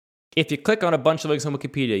If you click on a bunch of links on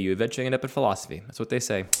Wikipedia, you eventually end up in philosophy. That's what they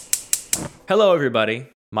say. Hello, everybody.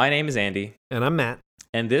 My name is Andy. And I'm Matt.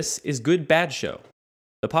 And this is Good Bad Show,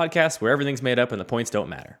 the podcast where everything's made up and the points don't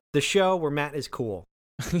matter. The show where Matt is cool.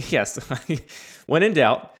 Yes. When in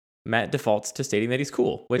doubt, Matt defaults to stating that he's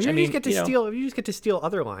cool. Which, if you just get to steal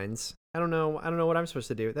other lines, I don't know what I'm supposed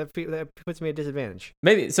to do. That puts me at a disadvantage.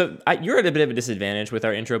 Maybe. So you're at a bit of a disadvantage with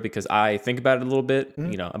our intro because I think about it a little bit.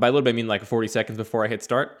 Mm-hmm. You know, by a little bit, I mean like 40 seconds before I hit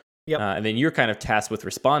start. Yep. And then you're kind of tasked with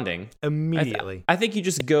responding Immediately. I think you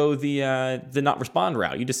just go the not respond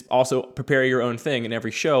route. You just also prepare your own thing, and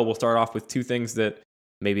every show will start off with two things that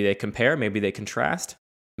maybe they compare, maybe they contrast,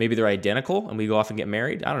 maybe they're identical, and we go off and get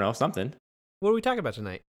married. I don't know, something. What are we talking about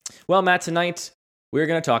tonight? Well, Matt, tonight we're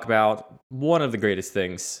going to talk about one of the greatest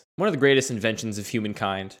things, one of the greatest inventions of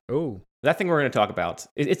humankind. Oh. That thing we're going to talk about.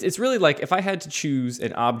 It's really like if I had to choose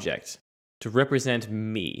an object to represent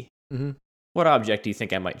me. Mm-hmm. What object do you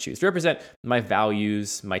think I might choose to represent my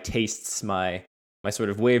values, my tastes, my sort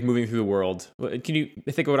of way of moving through the world? Can you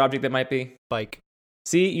think of what object that might be? Bike.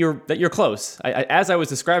 See, you're close. As I was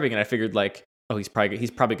describing it, I figured like, oh, he's probably going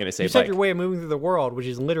to say you bike. said your way of moving through the world, which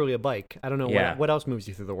is literally a bike. I don't know Yeah. what else moves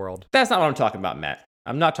you through the world. That's not what I'm talking about, Matt.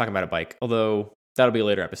 I'm not talking about a bike, although that'll be a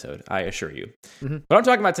later episode, I assure you. Mm-hmm. What I'm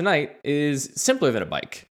talking about tonight is simpler than a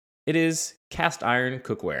bike. It is cast iron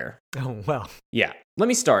cookware. Oh, well. Yeah. Let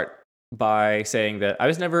me start by saying that I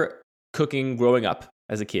was never cooking growing up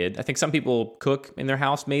as a kid. I think some people cook in their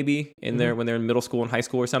house, maybe when they're in middle school and high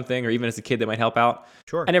school or something, or even as a kid they might help out.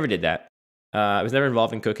 Sure. I never did that. I was never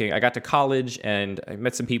involved in cooking. I got to college and I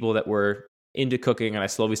met some people that were into cooking, and I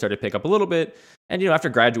slowly started to pick up a little bit. And after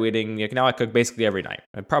graduating, now I cook basically every night.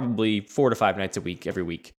 Probably 4 to 5 nights a week, every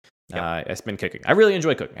week. Yep. I spend cooking. I really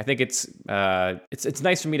enjoy cooking. I think it's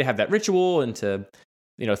nice for me to have that ritual and to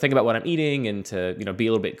think about what I'm eating and to be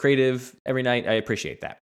a little bit creative every night. I appreciate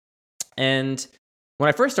that. And when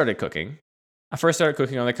I first started cooking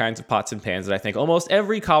on the kinds of pots and pans that I think almost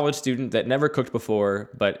every college student that never cooked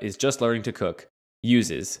before but is just learning to cook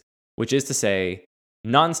uses, which is to say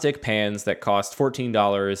nonstick pans that cost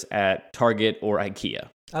 $14 at Target or IKEA.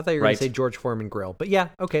 I thought you were going to say George Foreman grill, but yeah,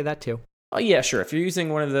 okay, that too. Oh yeah, sure. If you're using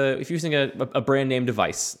a brand name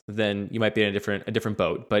device, then you might be in a different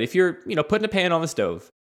boat. But if you're putting a pan on the stove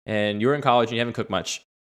and you're in college and you haven't cooked much,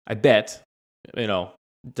 I bet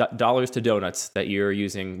dollars to donuts that you're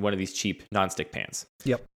using one of these cheap nonstick pans.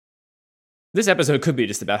 Yep. This episode could be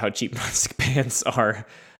just about how cheap nonstick pans are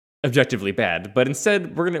objectively bad, but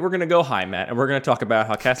instead we're gonna go high, Matt, and we're gonna talk about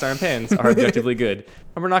how cast iron pans are objectively good,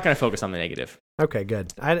 and we're not gonna focus on the negative. Okay,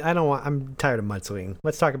 good. I'm tired of mudslinging.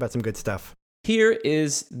 Let's talk about some good stuff. Here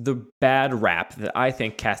is the bad rap that I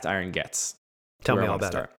think cast iron gets. Tell me all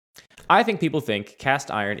about it. I think people think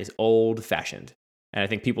cast iron is old-fashioned, and I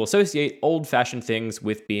think people associate old-fashioned things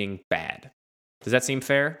with being bad. Does that seem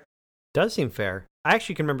fair? Does seem fair. I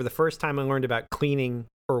actually can remember the first time I learned about cleaning,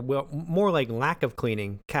 or more like lack of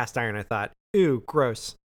cleaning, cast iron. I thought, ooh,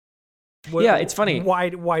 gross. Yeah, it's funny. Why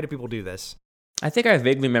do people do this? I think I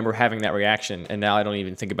vaguely remember having that reaction, and now I don't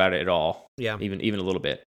even think about it at all. Yeah. Even a little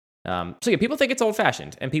bit. So yeah, people think it's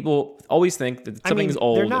old-fashioned, and people always think that something is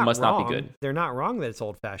old, it must not be good. They're not wrong that it's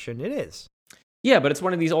old-fashioned. It is. Yeah, but it's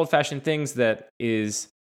one of these old-fashioned things that is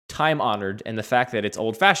time-honored, and the fact that it's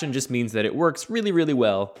old-fashioned just means that it works really, really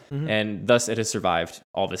well, and thus it has survived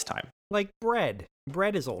all this time. Like bread.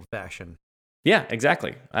 Bread is old-fashioned. Yeah,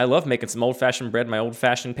 exactly. I love making some old-fashioned bread in my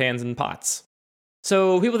old-fashioned pans and pots.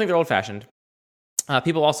 So people think they're old-fashioned.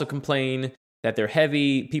 People also complain that they're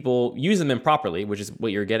heavy. People use them improperly, which is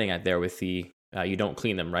what you're getting at there with the you don't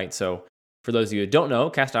clean them, right? So for those of you who don't know,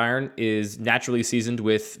 cast iron is naturally seasoned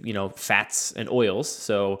with, fats and oils.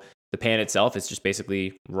 So the pan itself is just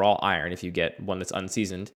basically raw iron if you get one that's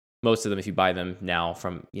unseasoned. Most of them, if you buy them now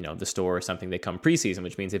from, the store or something, they come pre-seasoned,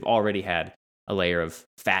 which means they've already had a layer of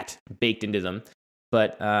fat baked into them.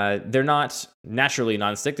 But they're not naturally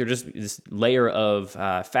nonstick. They're just this layer of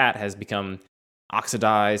fat has become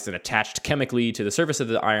oxidized and attached chemically to the surface of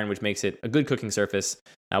the iron, which makes it a good cooking surface,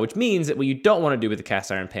 which means that what you don't want to do with the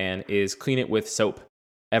cast iron pan is clean it with soap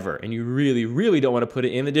ever. And you really, really don't want to put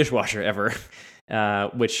it in the dishwasher ever,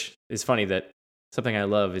 which is funny that something I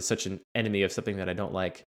love is such an enemy of something that I don't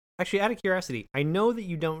like. Actually, out of curiosity, I know that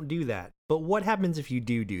you don't do that, but what happens if you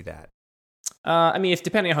do that? If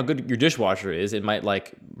depending on how good your dishwasher is, it might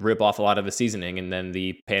rip off a lot of the seasoning and then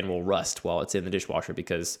the pan will rust while it's in the dishwasher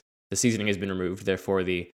because the seasoning has been removed. Therefore,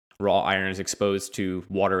 the raw iron is exposed to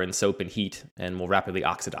water and soap and heat and will rapidly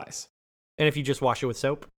oxidize. And if you just wash it with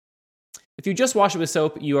soap? If you just wash it with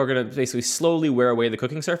soap, you are going to basically slowly wear away the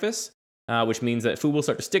cooking surface, which means that food will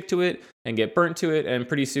start to stick to it and get burnt to it. And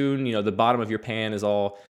pretty soon, the bottom of your pan is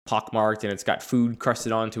all pockmarked and it's got food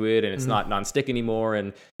crusted onto it and it's not nonstick anymore.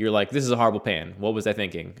 And you're like, this is a horrible pan. What was I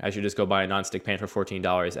thinking? I should just go buy a nonstick pan for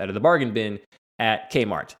 $14 out of the bargain bin at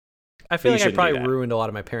Kmart. I feel like I probably ruined a lot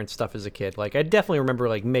of my parents' stuff as a kid. Like, I definitely remember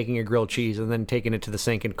like making a grilled cheese and then taking it to the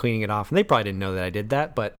sink and cleaning it off. And they probably didn't know that I did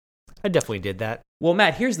that, but I definitely did that. Well,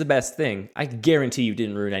 Matt, here's the best thing. I guarantee you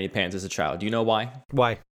didn't ruin any pans as a child. Do you know why?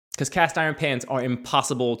 Why? Because cast iron pans are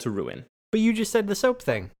impossible to ruin. But you just said the soap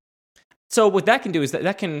thing. So what that can do is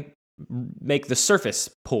that can make the surface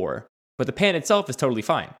poor, but the pan itself is totally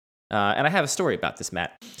fine. And I have a story about this,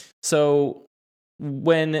 Matt. So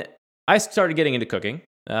when I started getting into cooking,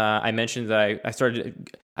 I mentioned that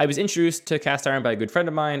I was introduced to cast iron by a good friend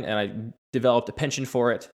of mine, and I developed a penchant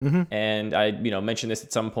for it. And I, mentioned this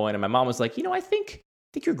at some point, and my mom was like, I think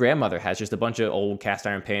your grandmother has just a bunch of old cast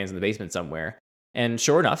iron pans in the basement somewhere. And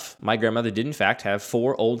sure enough, my grandmother did in fact have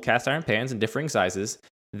 4 old cast iron pans in differing sizes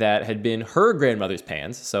that had been her grandmother's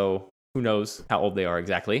pans. So who knows how old they are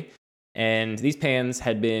exactly. And these pans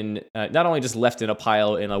had been not only just left in a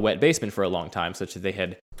pile in a wet basement for a long time, such that they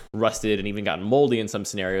had rusted and even gotten moldy in some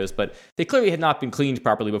scenarios, but they clearly had not been cleaned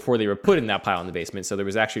properly before they were put in that pile in the basement. So there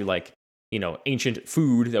was actually ancient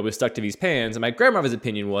food that was stuck to these pans. And my grandmother's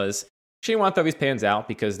opinion was she didn't want to throw these pans out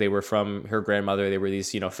because they were from her grandmother. They were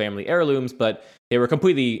these, family heirlooms, but they were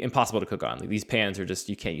completely impossible to cook on. These pans are just,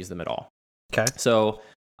 you can't use them at all. Okay. So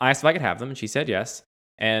I asked if I could have them, and she said yes.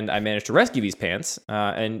 And I managed to rescue these pans.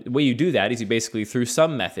 And the way you do that is you basically, through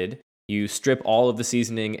some method, you strip all of the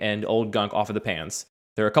seasoning and old gunk off of the pans.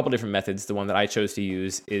 There are a couple different methods. The one that I chose to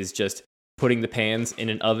use is just putting the pans in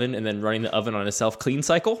an oven and then running the oven on a self-clean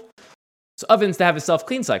cycle. So ovens that have a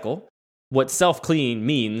self-clean cycle, what self-clean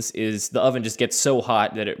means is the oven just gets so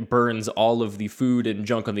hot that it burns all of the food and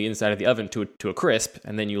junk on the inside of the oven to a crisp,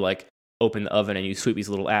 and then you open the oven and you sweep these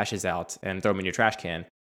little ashes out and throw them in your trash can.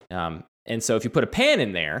 And so if you put a pan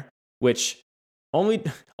in there, which only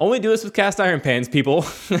do this with cast iron pans, people,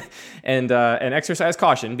 and exercise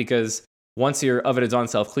caution, because once your oven is on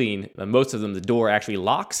self-clean, most of them, the door actually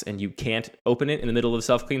locks and you can't open it in the middle of the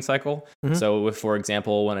self-clean cycle. So if, for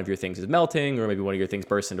example, one of your things is melting or maybe one of your things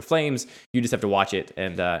bursts into flames, you just have to watch it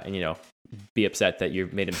and be upset that you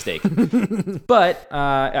made a mistake. But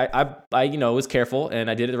I was careful and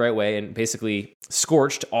I did it the right way and basically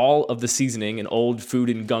scorched all of the seasoning and old food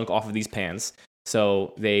and gunk off of these pans.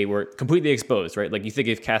 So they were completely exposed, right? Like you think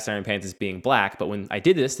of cast iron pans as being black, but when I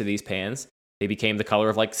did this to these pans, they became the color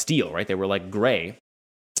of steel, right? They were gray,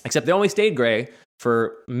 except they only stayed gray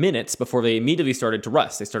for minutes before they immediately started to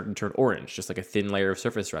rust. They started to turn orange, just like a thin layer of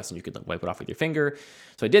surface rust, and you could wipe it off with your finger.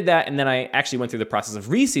 So I did that, and then I actually went through the process of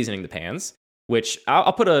re-seasoning the pans, which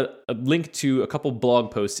I'll put a link to a couple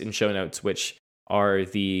blog posts in show notes, which are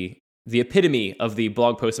the epitome of the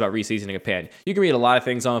blog posts about re-seasoning a pan. You can read a lot of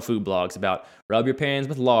things on food blogs about rub your pans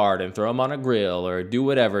with lard and throw them on a grill or do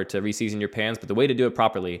whatever to re-season your pans, but the way to do it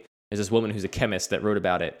properly is this woman who's a chemist that wrote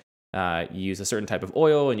about it. You use a certain type of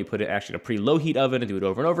oil and you put it actually in a pretty low heat oven and do it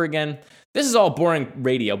over and over again. This is all boring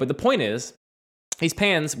radio, but the point is, these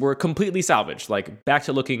pans were completely salvaged, back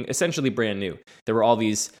to looking essentially brand new. There were all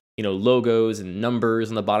these, logos and numbers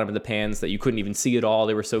on the bottom of the pans that you couldn't even see at all.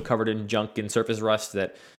 They were so covered in junk and surface rust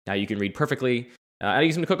that now you can read perfectly. I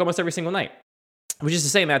use them to cook almost every single night. Which is to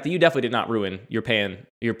say, Matt, that you definitely did not ruin your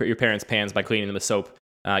parents' pans by cleaning them with soap.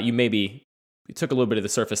 You took a little bit of the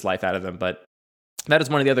surface life out of them, but that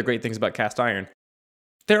is one of the other great things about cast iron.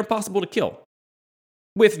 They're impossible to kill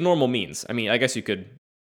with normal means. I mean, I guess you could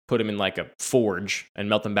put them in a forge and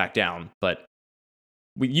melt them back down, but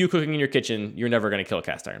with you cooking in your kitchen, you're never going to kill a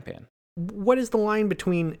cast iron pan. What is the line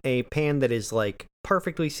between a pan that is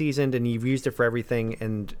perfectly seasoned and you've used it for everything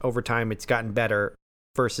and over time it's gotten better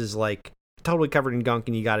versus totally covered in gunk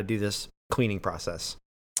and you got to do this cleaning process?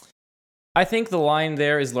 I think the line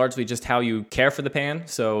there is largely just how you care for the pan.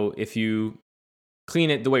 So if you clean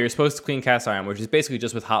it the way you're supposed to clean cast iron, which is basically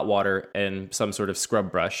just with hot water and some sort of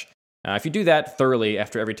scrub brush, if you do that thoroughly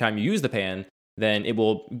after every time you use the pan, then it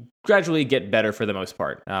will gradually get better for the most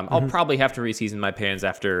part. I'll probably have to re-season my pans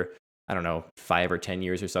after, 5 or 10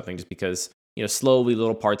 years or something, just because, slowly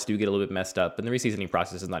little parts do get a little bit messed up, and the re-seasoning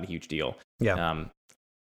process is not a huge deal. Yeah.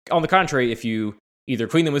 On the contrary, if you either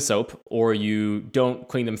clean them with soap or you don't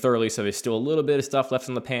clean them thoroughly, so there's still a little bit of stuff left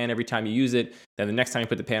on the pan every time you use it, then the next time you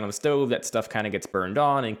put the pan on the stove, that stuff kind of gets burned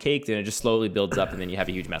on and caked, and it just slowly builds up, and then you have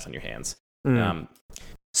a huge mess on your hands.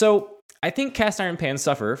 So I think cast iron pans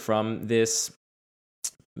suffer from this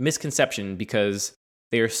misconception because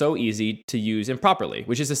they are so easy to use improperly,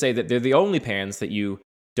 which is to say that they're the only pans that you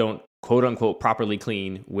don't quote unquote properly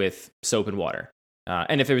clean with soap and water.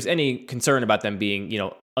 And if there was any concern about them being,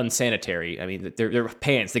 unsanitary. I mean, they're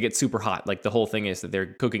pans. They get super hot. Like the whole thing is that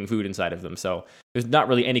they're cooking food inside of them. So there's not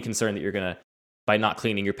really any concern that you're gonna, by not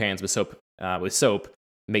cleaning your pans with soap,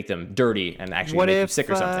 make them dirty and actually make you sick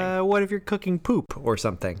or something. What if you're cooking poop or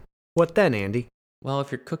something? What then, Andy? Well,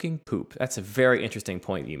 if you're cooking poop, that's a very interesting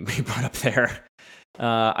point you brought up there.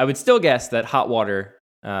 I would still guess that hot water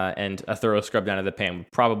and a thorough scrub down of the pan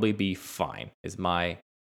would probably be fine, is my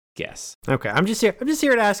guess. Okay, I'm just here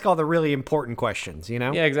to ask all the really important questions, you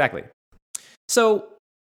know? Yeah, exactly. So,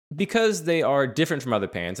 because they are different from other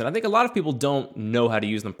pans, and I think a lot of people don't know how to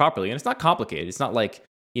use them properly, and it's not complicated. It's not like,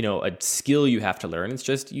 a skill you have to learn. It's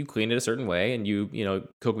just you clean it a certain way and you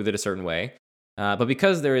cook with it a certain way. But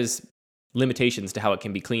because there is limitations to how it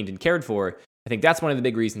can be cleaned and cared for, I think that's one of the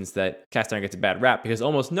big reasons that cast iron gets a bad rap, because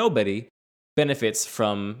almost nobody benefits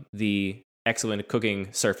from the excellent cooking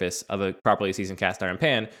surface of a properly seasoned cast iron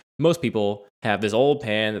pan. Most people have this old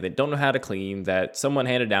pan that they don't know how to clean, that someone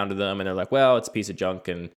handed down to them, and they're like, well, it's a piece of junk,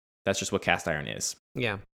 and that's just what cast iron is.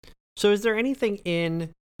 Yeah. So is there anything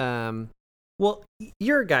in, well,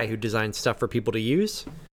 you're a guy who designs stuff for people to use.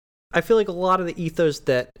 I feel like a lot of the ethos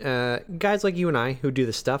that guys like you and I who do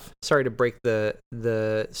this stuff, sorry to break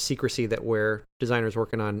the secrecy that we're designers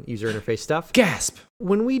working on user interface stuff. Gasp!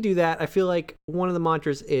 When we do that, I feel like one of the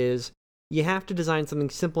mantras is you have to design something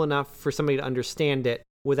simple enough for somebody to understand it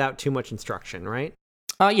without too much instruction, right?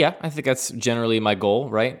 Yeah, I think that's generally my goal,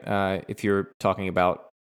 right? If you're talking about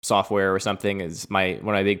software or something, is one of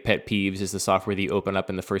my big pet peeves is the software that you open up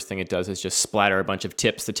and the first thing it does is just splatter a bunch of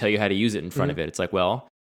tips to tell you how to use it in front of it. It's like, well,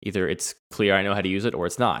 either it's clear I know how to use it or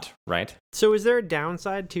it's not, right? So is there a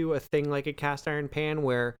downside to a thing like a cast iron pan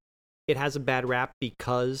where it has a bad rap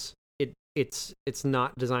because it's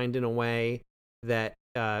not designed in a way that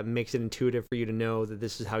makes it intuitive for you to know that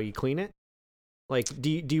this is how you clean it? Like, do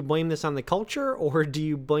you blame this on the culture, or do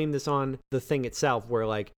you blame this on the thing itself where,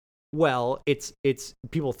 like, well, it's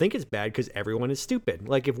people think it's bad because everyone is stupid?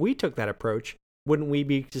 Like, if we took that approach, wouldn't we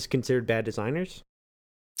be just considered bad designers?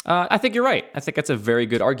 I think you're right. I think that's a very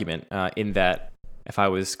good argument in that if I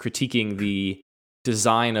was critiquing the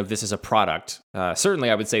design of this as a product, certainly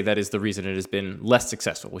I would say that is the reason it has been less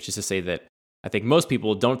successful, which is to say that I think most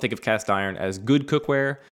people don't think of cast iron as good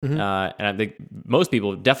cookware. And I think most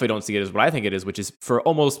people definitely don't see it as what I think it is, which is for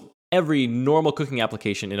almost every normal cooking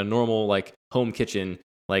application in a normal like home kitchen,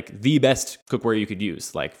 like the best cookware you could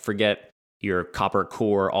use. Like forget your copper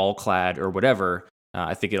core all clad or whatever.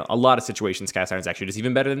 I think in a lot of situations, cast iron is actually just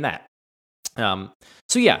even better than that.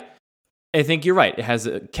 So yeah, I think you're right. It has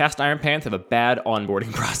cast iron pans have a bad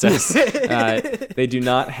onboarding process. They do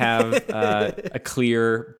not have a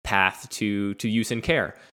clear path to use and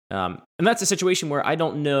care. And that's a situation where I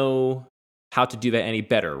don't know how to do that any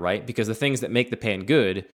better, right? Because the things that make the pan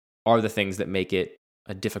good are the things that make it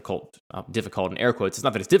a difficult in air quotes. It's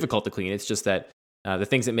not that it's difficult to clean. It's just that the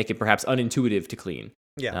things that make it perhaps unintuitive to clean.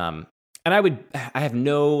 Yeah. And I have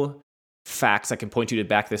no facts I can point to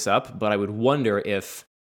back this up, but I would wonder if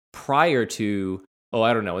prior to,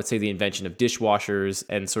 I don't know, let's say the invention of dishwashers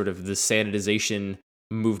and sort of the sanitization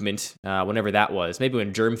movement, whenever that was, maybe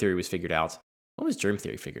when germ theory was figured out. When was germ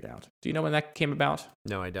theory figured out? Do you know when that came about?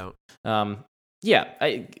 No, I don't.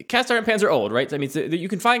 Cast iron pans are old, right? I mean, you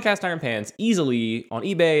can find cast iron pans easily on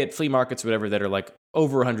eBay, at flea markets, whatever, that are like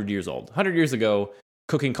over 100 years old. 100 years ago,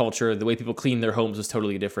 cooking culture, the way people cleaned their homes was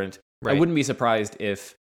totally different. Right. I wouldn't be surprised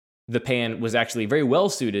if the pan was actually very well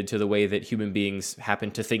suited to the way that human beings happen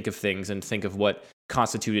to think of things and think of what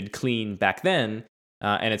constituted clean back then.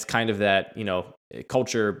 And it's kind of that,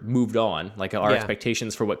 culture moved on, like our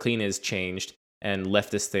expectations for what clean is changed and left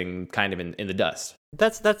this thing kind of in the dust.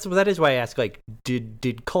 That is why I ask, like,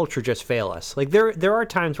 did culture just fail us? Like there are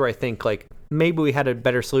times where I think like maybe we had a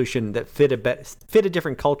better solution that fit a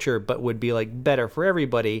different culture, but would be like better for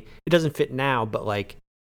everybody. It doesn't fit now, but like,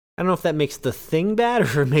 I don't know if that makes the thing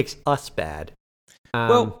bad or it makes us bad.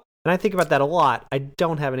 And I think about that a lot. I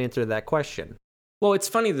don't have an answer to that question. Well, it's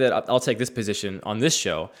funny that I'll take this position on this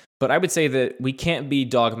show, but I would say that we can't be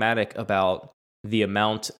dogmatic about the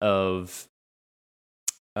amount of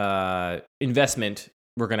investment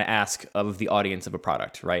we're going to ask of the audience of a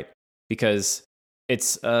product, right? Because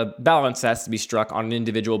it's a balance that has to be struck on an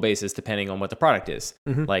individual basis depending on what the product is.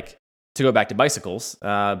 Mm-hmm. Like, to go back to bicycles,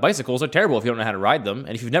 bicycles are terrible if you don't know how to ride them. And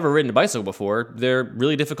if you've never ridden a bicycle before, they're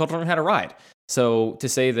really difficult to learn how to ride. So to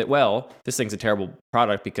say that, well, this thing's a terrible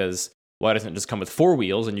product because why doesn't it just come with four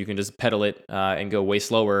wheels and you can just pedal it and go way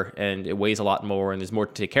slower and it weighs a lot more and there's more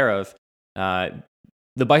to take care of,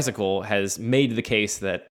 the bicycle has made the case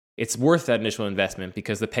that it's worth that initial investment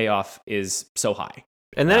because the payoff is so high.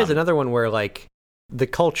 And that is another one where, like, the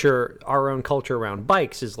culture, our own culture around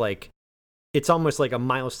bikes is like, it's almost like a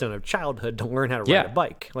milestone of childhood to learn how to ride a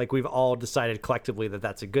bike. Like we've all decided collectively that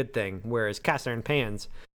that's a good thing. Whereas cast iron pans,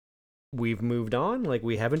 we've moved on. Like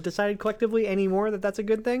we haven't decided collectively anymore that that's a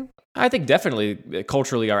good thing. I think definitely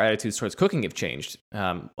culturally our attitudes towards cooking have changed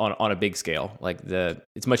on a big scale. Like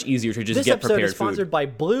it's much easier to just get prepared food. This episode is sponsored by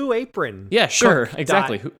Blue Apron. Yeah, sure,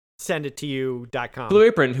 exactly. Sendittoyou.com. Blue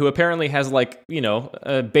Apron, who apparently has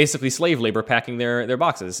basically slave labor packing their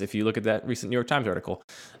boxes. If you look at that recent New York Times article.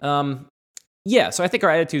 So I think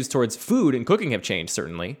our attitudes towards food and cooking have changed,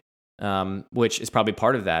 certainly, which is probably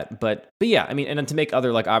part of that. But yeah, I mean, and then to make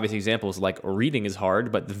other obvious examples, like reading is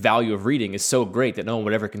hard, but the value of reading is so great that no one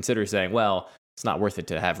would ever consider saying, well, it's not worth it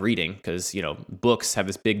to have reading because, books have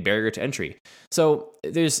this big barrier to entry. So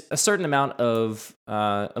there's a certain amount of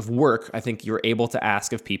work I think you're able to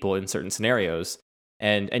ask of people in certain scenarios.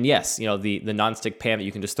 And yes, the nonstick pan that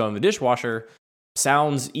you can just throw in the dishwasher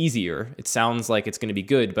sounds easier. It sounds like it's going to be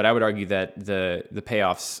good, but I would argue that the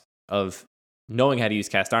payoffs of knowing how to use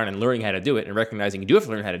cast iron and learning how to do it and recognizing you do have to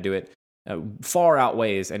learn how to do it far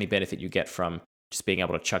outweighs any benefit you get from just being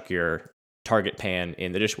able to chuck your target pan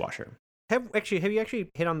in the dishwasher. Have you actually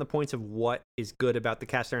hit on the points of what is good about the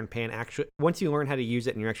cast iron pan? Actually, once you learn how to use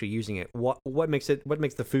it and you're actually using it, what makes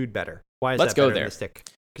the food better? Why is that better than the stick?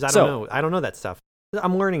 Because I don't know that stuff.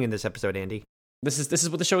 I'm learning in this episode, Andy. This is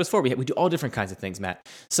what the show is for. We do all different kinds of things, Matt.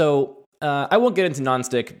 So I won't get into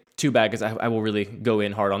nonstick too bad because I will really go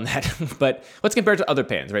in hard on that. But let's compare it to other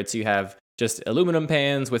pans, right? So you have just aluminum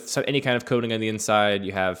pans with any kind of coating on the inside.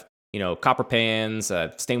 You have copper pans,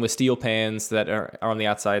 stainless steel pans that are on the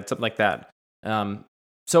outside, something like that.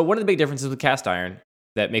 So one of the big differences with cast iron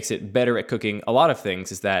that makes it better at cooking a lot of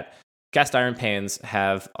things is that cast iron pans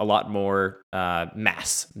have a lot more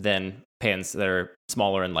mass than pans that are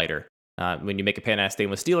smaller and lighter. When you make a pan out of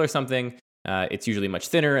stainless steel or something, it's usually much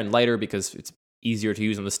thinner and lighter because it's easier to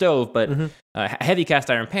use on the stove. But a heavy cast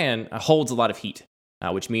iron pan holds a lot of heat,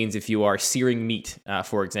 which means if you are searing meat,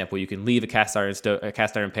 for example, you can leave a cast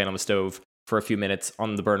iron pan on the stove for a few minutes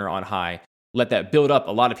on the burner on high, let that build up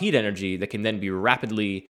a lot of heat energy that can then be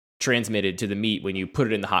rapidly transmitted to the meat when you put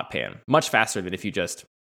it in the hot pan, much faster than if you just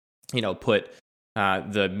put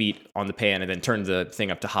the meat on the pan and then turned the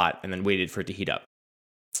thing up to hot and then waited for it to heat up.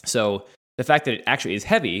 So the fact that it actually is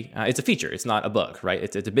heavy, it's a feature. It's not a bug, right?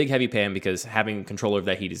 It's a big, heavy pan because having control over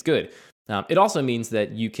that heat is good. It also means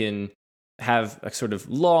that you can have a sort of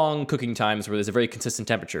long cooking times where there's a very consistent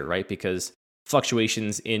temperature, right? Because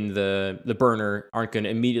fluctuations in the burner aren't going to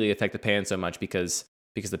immediately affect the pan so much because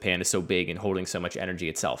the pan is so big and holding so much energy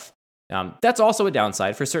itself. That's also a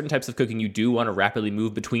downside. For certain types of cooking, you do want to rapidly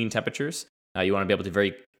move between temperatures. You want to be able to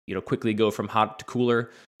very quickly go from hot to cooler.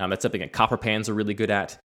 That's something that copper pans are really good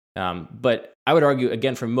at. But I would argue,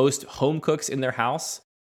 again, for most home cooks in their house,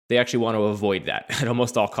 they actually want to avoid that at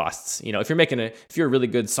almost all costs. If you're a really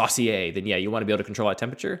good saucier, then yeah, you want to be able to control that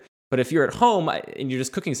temperature. But if you're at home and you're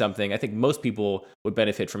just cooking something, I think most people would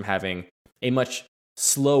benefit from having a much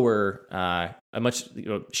slower, a much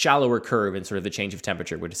shallower curve in sort of the change of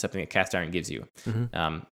temperature, which is something that cast iron gives you.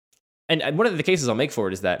 And one of the cases I'll make for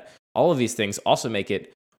it is that all of these things also make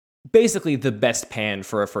it basically the best pan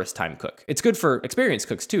for a first-time cook. It's good for experienced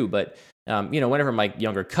cooks too, but whenever my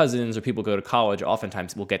younger cousins or people go to college,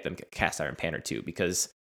 oftentimes we'll get them a cast iron pan or two because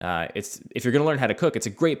if you're going to learn how to cook, it's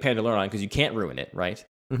a great pan to learn on because you can't ruin it, right?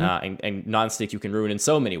 And nonstick you can ruin in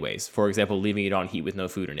so many ways. For example, leaving it on heat with no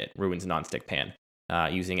food in it ruins a nonstick pan.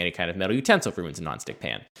 Using any kind of metal utensil ruins a nonstick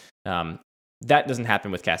pan. That doesn't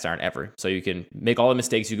happen with cast iron ever. So you can make all the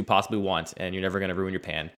mistakes you could possibly want, and you're never going to ruin your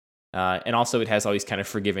pan. And also, it has all these kind of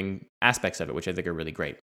forgiving aspects of it, which I think are really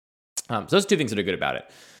great. So those are two things that are good about it.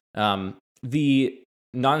 The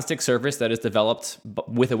nonstick surface that is developed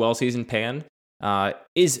with a well-seasoned pan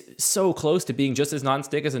is so close to being just as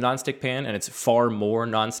nonstick as a nonstick pan, and it's far more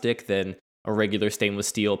nonstick than a regular stainless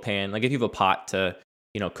steel pan. Like if you have a pot to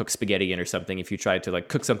cook spaghetti in or something, if you try to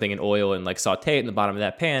cook something in oil and saute it in the bottom of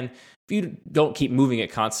that pan, if you don't keep moving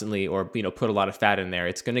it constantly or put a lot of fat in there,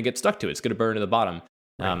 it's going to get stuck to it. It's going to burn to the bottom.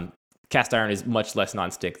 Right. Cast iron is much less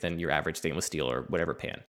nonstick than your average stainless steel or whatever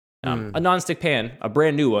pan. A nonstick pan, a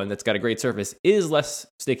brand new one that's got a great surface, is less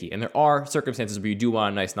sticky. And there are circumstances where you do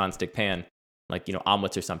want a nice nonstick pan, like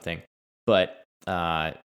omelets or something. But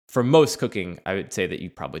for most cooking, I would say that you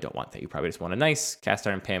probably don't want that. You probably just want a nice cast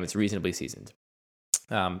iron pan that's reasonably seasoned.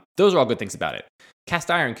 Those are all good things about it.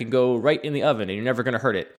 Cast iron can go right in the oven and you're never going to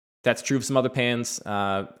hurt it. That's true of some other pans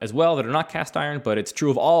as well that are not cast iron, but it's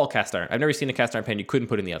true of all cast iron. I've never seen a cast iron pan you couldn't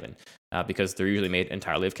put in the oven because they're usually made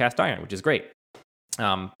entirely of cast iron, which is great.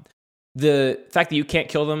 The fact that you can't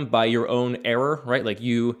kill them by your own error, right? Like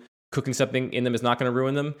you cooking something in them is not going to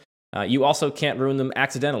ruin them. You also can't ruin them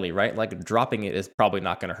accidentally, right? Like dropping it is probably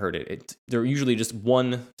not going to hurt it. They're usually just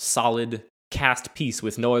one solid cast piece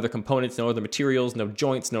with no other components, no other materials, no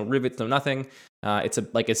joints, no rivets, no nothing. It's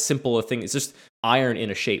like as simple a thing. It's just iron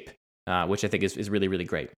in a shape, which I think is really, really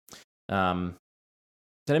great.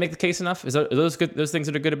 Did I make the case enough? Are those good? Those things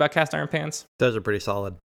that are good about cast iron pans? Those are pretty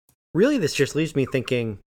solid. Really, this just leaves me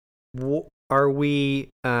thinking: are we?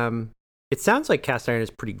 It sounds like cast iron is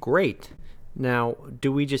pretty great. Now,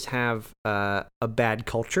 do we just have a bad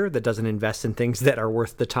culture that doesn't invest in things that are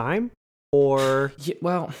worth the time? Or,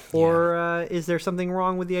 is there something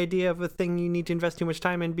wrong with the idea of a thing you need to invest too much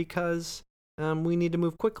time in because we need to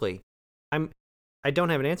move quickly? I don't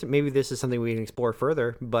have an answer. Maybe this is something we can explore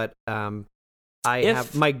further, but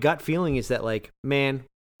my gut feeling is that, like, man,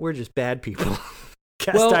 we're just bad people.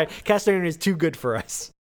 Cast iron is too good for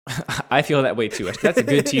us. I feel that way too. That's a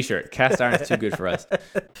good T-shirt. Cast iron is too good for us.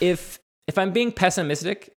 If I'm being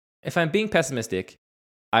pessimistic,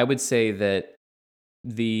 I would say that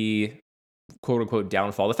the quote unquote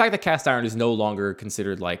downfall, the fact that cast iron is no longer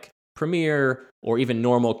considered like premier or even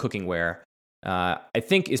normal cooking ware, I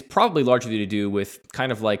think is probably largely to do with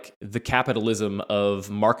kind of like the capitalism of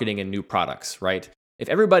marketing and new products, right? If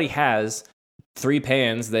everybody has 3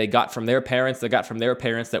 pans they got from their parents,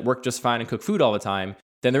 that work just fine and cook food all the time,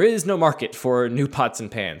 then there is no market for new pots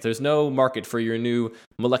and pans. There's no market for your new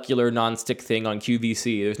molecular nonstick thing on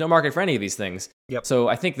QVC. There's no market for any of these things. Yep. So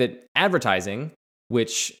I think that advertising,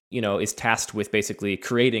 which, is tasked with basically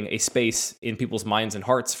creating a space in people's minds and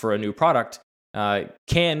hearts for a new product,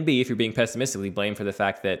 can be, if you're being pessimistically, blamed for the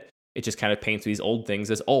fact that it just kind of paints these old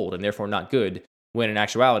things as old and therefore not good, when in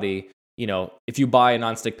actuality, if you buy a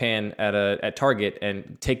nonstick pan at Target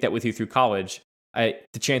and take that with you through college,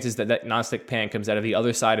 the chances that nonstick pan comes out of the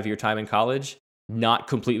other side of your time in college not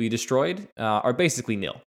completely destroyed are basically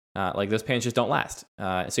nil. Like those pans just don't last. So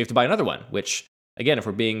you have to buy another one, which, again, if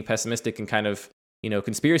we're being pessimistic and kind of,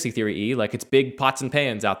 conspiracy theory-y, like it's big pots and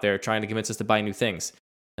pans out there trying to convince us to buy new things.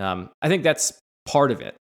 I think that's part of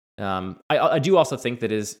it. I do also think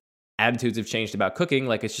that as attitudes have changed about cooking,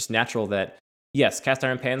 like it's just natural that, yes, cast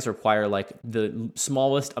iron pans require like the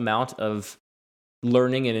smallest amount of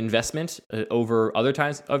learning and investment over other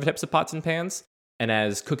types of pots and pans. And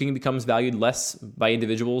as cooking becomes valued less by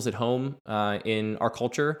individuals at home in our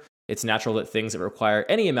culture, it's natural that things that require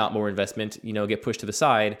any amount more investment, get pushed to the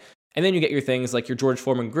side. And then you get your things like your George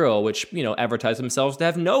Foreman grill, which, advertise themselves to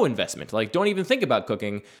have no investment. Like, don't even think about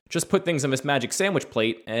cooking. Just put things on this magic sandwich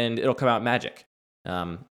plate and it'll come out magic.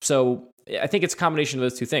 So I think it's a combination of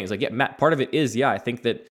those two things. Like, part of it is, I think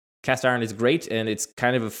that cast iron is great, and it's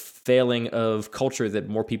kind of a failing of culture that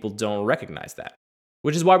more people don't recognize that.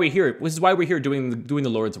 Which is why we're here. Which is why we're here doing the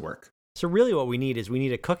Lord's work. So really what we need is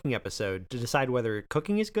a cooking episode to decide whether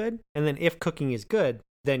cooking is good, and then if cooking is good,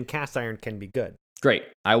 then cast iron can be good. Great.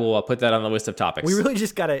 I will put that on the list of topics. We really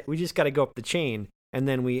just gotta go up the chain, and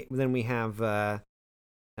then we have then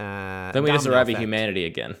we just arrive at humanity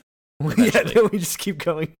again. Then we just keep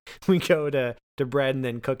going. We go to bread, and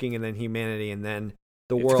then cooking, and then humanity, and then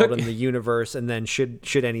the world and the universe, and then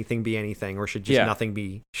should anything be anything, or should just nothing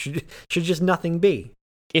be? Should just nothing be?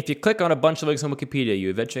 If you click on a bunch of links on Wikipedia,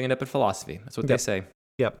 you eventually end up in philosophy. That's what they say.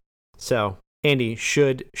 Yep. So, Andy,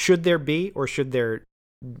 should there be or should there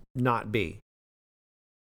not be?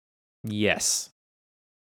 Yes.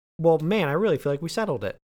 Well, man, I really feel like we settled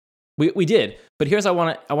it. We did. But here's I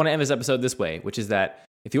want to end this episode this way, which is that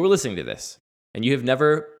if you were listening to this and you have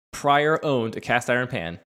never prior owned a cast iron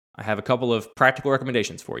pan, I have a couple of practical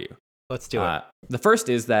recommendations for you. Let's do it. The first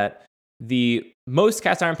is that the most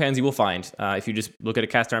cast iron pans you will find, if you just look at a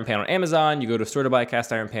cast iron pan on Amazon, you go to a store to buy a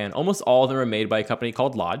cast iron pan, almost all of them are made by a company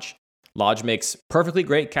called Lodge. Lodge makes perfectly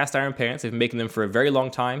great cast iron pans. They've been making them for a very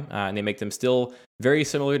long time, and they make them still very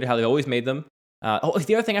similar to how they've always made them. The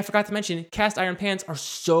other thing I forgot to mention, cast iron pans are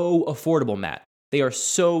so affordable, Matt. They are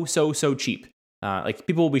so cheap. Like,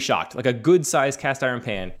 people will be shocked. Like, a good-sized cast iron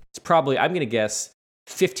pan is probably, I'm going to guess,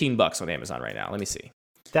 $15 on Amazon right now. Let me see.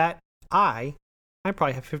 I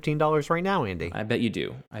probably have $15 right now, Andy. I bet you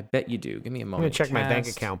do. Give me a moment. I'm going to check my bank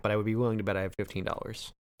account, but I would be willing to bet I have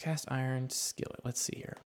 $15. Cast iron skillet. Let's see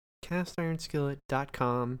here.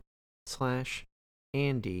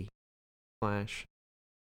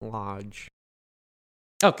 CastIronskillet.com/Andy/Lodge.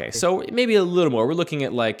 Okay, so maybe a little more. We're looking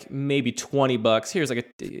at like maybe $20. Here's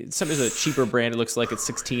like there's a cheaper brand. It looks like it's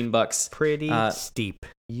 $16. Pretty steep.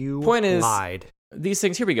 You point lied. These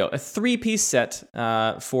things, here we go. A 3-piece set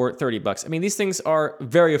for $30. I mean, these things are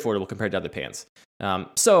very affordable compared to other pans.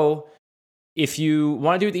 So if you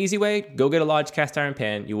want to do it the easy way, go get a Lodge cast iron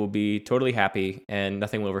pan. You will be totally happy and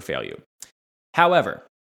nothing will ever fail you. However,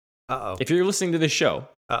 if you're listening to this show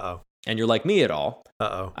Uh-oh. and you're like me at all,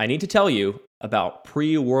 Uh-oh. I need to tell you about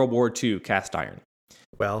pre-World War II cast iron.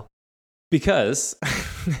 Well, Because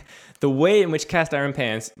the way in which cast iron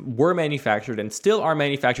pans were manufactured and still are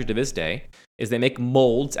manufactured to this day is they make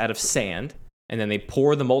molds out of sand, and then they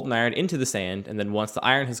pour the molten iron into the sand, and then once the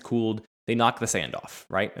iron has cooled, they knock the sand off,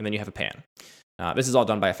 right? And then you have a pan. This is all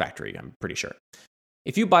done by a factory, I'm pretty sure.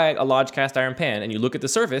 If you buy a large cast iron pan and you look at the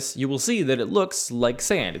surface, you will see that it looks like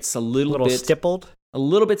sand. It's a little bit stippled. A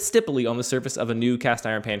little bit stipply on the surface of a new cast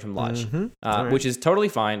iron pan from Lodge, Right. which is totally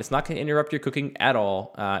fine. It's not going to interrupt your cooking at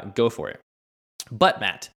all. Go for it. But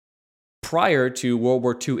Matt, prior to World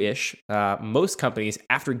War II-ish, most companies,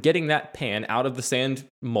 after getting that pan out of the sand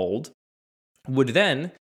mold, would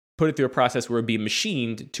then put it through a process where it would be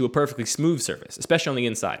machined to a perfectly smooth surface, especially on the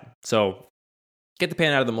inside. So get the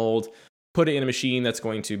pan out of the mold, put it in a machine that's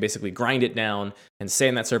going to basically grind it down and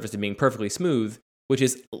sand that surface to being perfectly smooth, which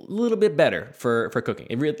is a little bit better for cooking.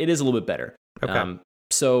 It is a little bit better. Okay.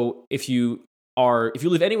 So if you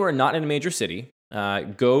live anywhere not in a major city,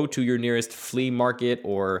 go to your nearest flea market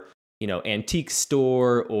or antique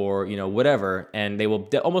store or whatever, and they will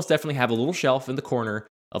almost definitely have a little shelf in the corner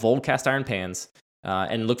of old cast iron pans,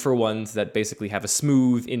 and look for ones that basically have a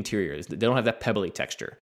smooth interior. They don't have that pebbly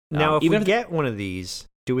texture. Now, if we get one of these,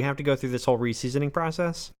 do we have to go through this whole reseasoning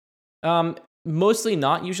process? Mostly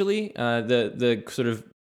not usually. The sort of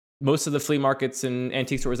most of the flea markets and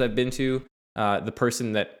antique stores I've been to, the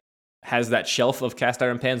person that has that shelf of cast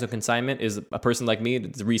iron pans on consignment is a person like me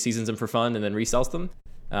that reseasons them for fun and then resells them.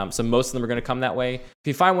 So most of them are going to come that way. If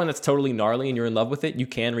you find one that's totally gnarly and you're in love with it, you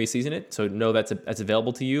can reseason it. So know that's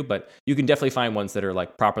available to you, but you can definitely find ones that are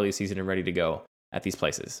like properly seasoned and ready to go at these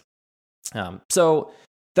places. So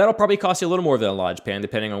that'll probably cost you a little more than a Lodge pan,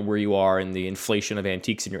 depending on where you are and the inflation of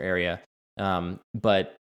antiques in your area.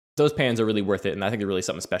 But those pans are really worth it, and I think they're really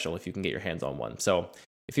something special if you can get your hands on one. So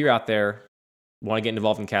if you're out there, want to get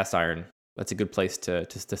involved in cast iron, that's a good place to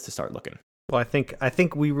start looking. Well, I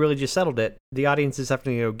think we really just settled it. The audience is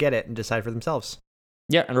definitely going to go get it and decide for themselves.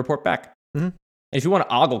 Yeah, and report back. Mm-hmm. And if you want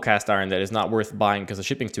to ogle cast iron that is not worth buying because the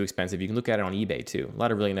shipping's too expensive, you can look at it on eBay too. A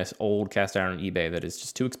lot of really nice old cast iron on eBay that is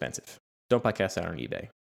just too expensive. Don't buy cast iron on eBay.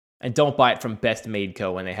 And don't buy it from Best Made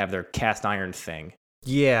Co. when they have their cast iron thing.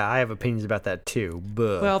 Yeah, I have opinions about that too.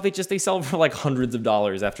 But well, they sell for like hundreds of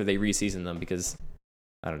dollars after they reseason them because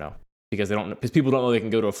people don't know they can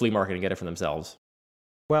go to a flea market and get it for themselves.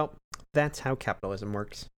 Well, that's how capitalism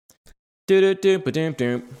works. Do do do ba doom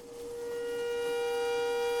doom.